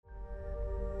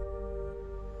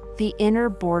The inner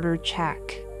border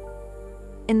check.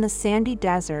 In the sandy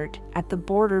desert, at the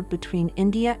border between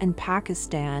India and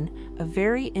Pakistan, a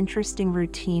very interesting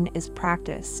routine is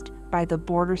practiced by the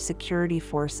border security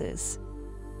forces.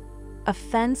 A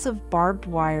fence of barbed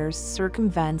wires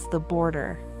circumvents the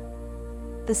border.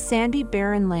 The sandy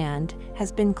barren land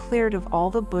has been cleared of all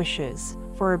the bushes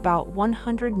for about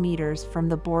 100 meters from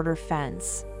the border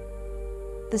fence.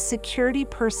 The security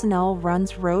personnel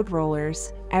runs road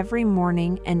rollers every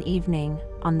morning and evening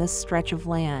on this stretch of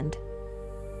land.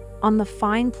 On the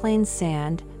fine plain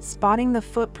sand, spotting the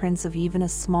footprints of even a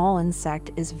small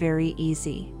insect is very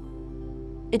easy.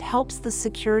 It helps the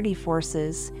security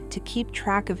forces to keep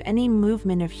track of any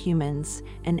movement of humans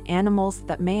and animals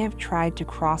that may have tried to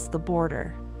cross the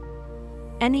border.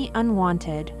 Any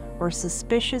unwanted or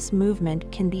suspicious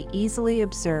movement can be easily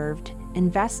observed,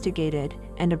 investigated,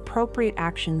 and appropriate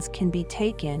actions can be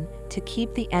taken to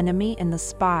keep the enemy and the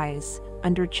spies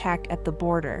under check at the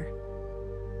border.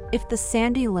 If the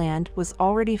sandy land was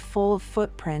already full of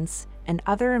footprints and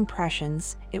other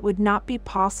impressions, it would not be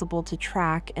possible to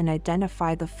track and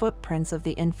identify the footprints of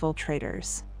the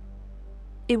infiltrators.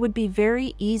 It would be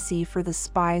very easy for the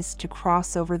spies to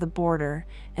cross over the border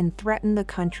and threaten the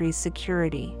country's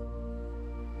security.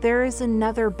 There is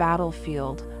another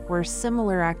battlefield where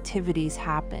similar activities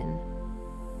happen.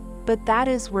 But that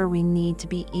is where we need to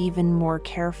be even more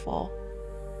careful.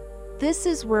 This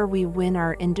is where we win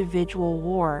our individual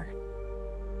war.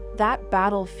 That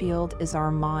battlefield is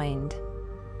our mind.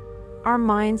 Our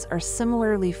minds are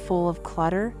similarly full of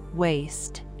clutter,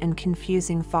 waste, and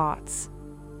confusing thoughts.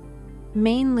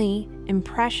 Mainly,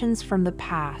 impressions from the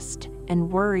past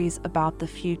and worries about the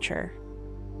future.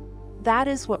 That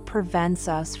is what prevents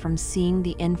us from seeing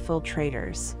the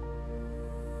infiltrators.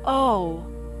 Oh!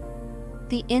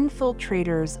 The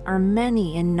infiltrators are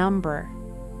many in number.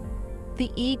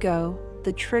 The ego,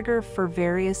 the trigger for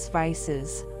various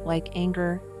vices like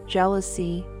anger,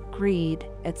 jealousy, greed,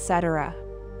 etc.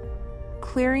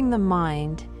 Clearing the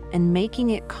mind and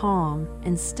making it calm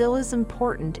and still is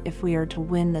important if we are to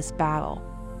win this battle.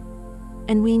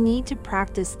 And we need to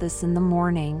practice this in the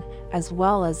morning as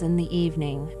well as in the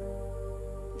evening.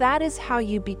 That is how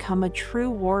you become a true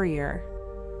warrior.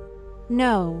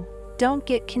 No, don't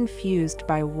get confused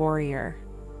by warrior.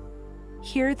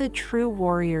 Here the true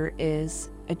warrior is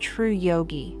a true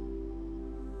yogi.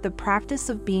 The practice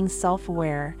of being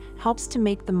self-aware helps to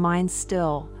make the mind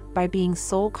still by being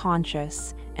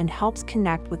soul-conscious and helps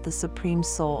connect with the Supreme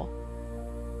Soul.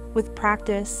 With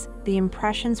practice, the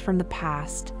impressions from the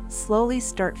past slowly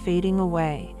start fading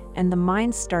away and the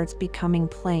mind starts becoming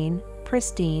plain,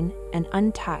 pristine, and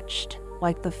untouched,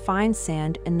 like the fine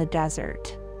sand in the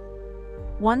desert.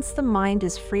 Once the mind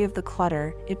is free of the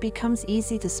clutter, it becomes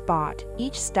easy to spot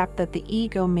each step that the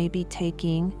ego may be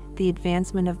taking, the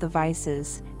advancement of the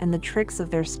vices, and the tricks of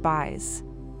their spies.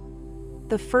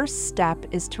 The first step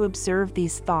is to observe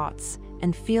these thoughts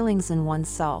and feelings in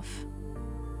oneself.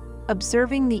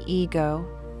 Observing the ego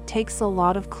takes a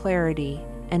lot of clarity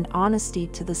and honesty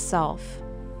to the self.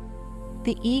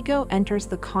 The ego enters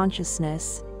the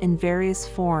consciousness in various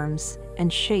forms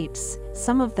and shapes,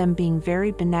 some of them being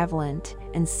very benevolent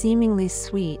and seemingly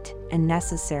sweet and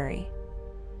necessary.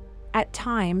 At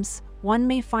times, one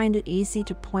may find it easy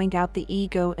to point out the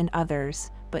ego in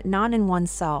others, but not in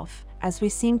oneself, as we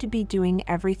seem to be doing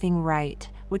everything right,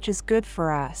 which is good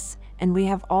for us, and we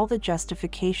have all the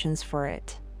justifications for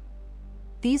it.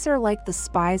 These are like the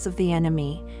spies of the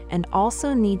enemy, and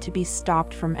also need to be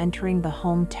stopped from entering the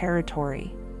home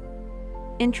territory.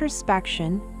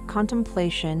 Introspection,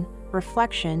 contemplation,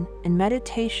 reflection, and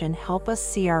meditation help us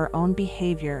see our own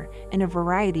behavior in a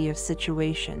variety of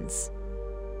situations.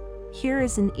 Here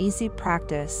is an easy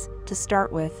practice. To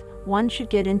start with, one should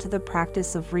get into the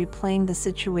practice of replaying the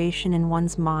situation in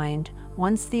one's mind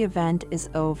once the event is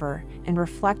over and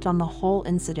reflect on the whole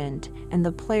incident and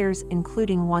the players,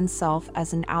 including oneself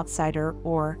as an outsider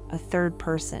or a third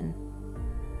person.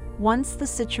 Once the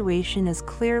situation is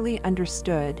clearly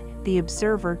understood, the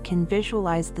observer can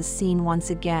visualize the scene once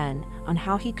again on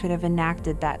how he could have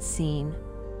enacted that scene.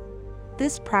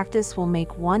 This practice will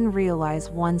make one realize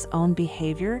one's own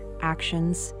behavior,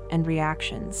 actions, and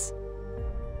reactions.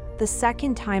 The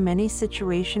second time any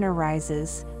situation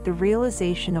arises, the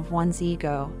realization of one's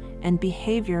ego and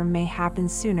behavior may happen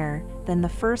sooner than the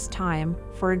first time,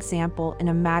 for example, in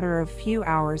a matter of few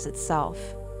hours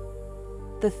itself.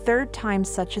 The third time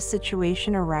such a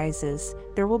situation arises,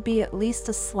 there will be at least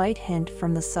a slight hint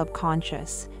from the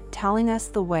subconscious, telling us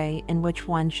the way in which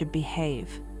one should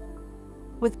behave.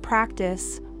 With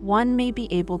practice, one may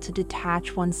be able to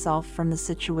detach oneself from the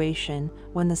situation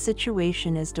when the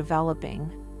situation is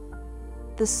developing.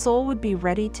 the soul would be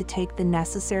ready to take the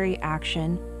necessary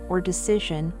action or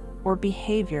decision or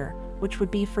behavior which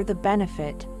would be for the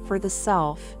benefit for the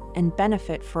self and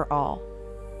benefit for all.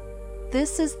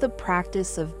 This is the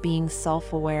practice of being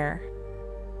self-aware.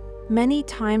 Many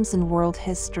times in world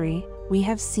history, we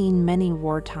have seen many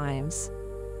war times.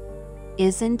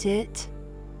 Isn't it?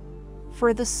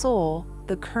 For the soul,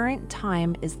 the current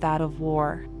time is that of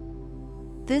war.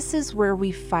 This is where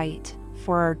we fight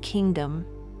for our kingdom.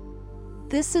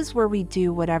 This is where we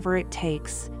do whatever it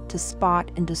takes to spot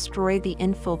and destroy the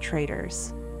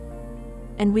infiltrators.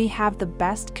 And we have the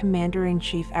best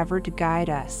commander-in-chief ever to guide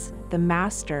us, the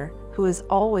Master, who is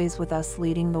always with us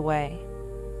leading the way.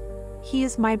 He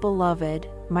is my beloved,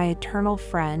 my eternal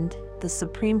friend, the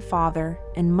Supreme Father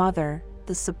and Mother,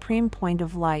 the supreme point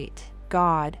of light,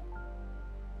 God.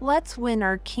 Let's win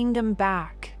our kingdom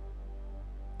back.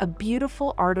 A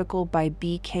beautiful article by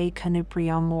B.K.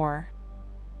 Kanupriya.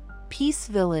 Peace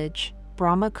Village,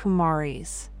 Brahma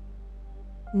Kumaris,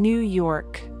 New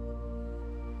York.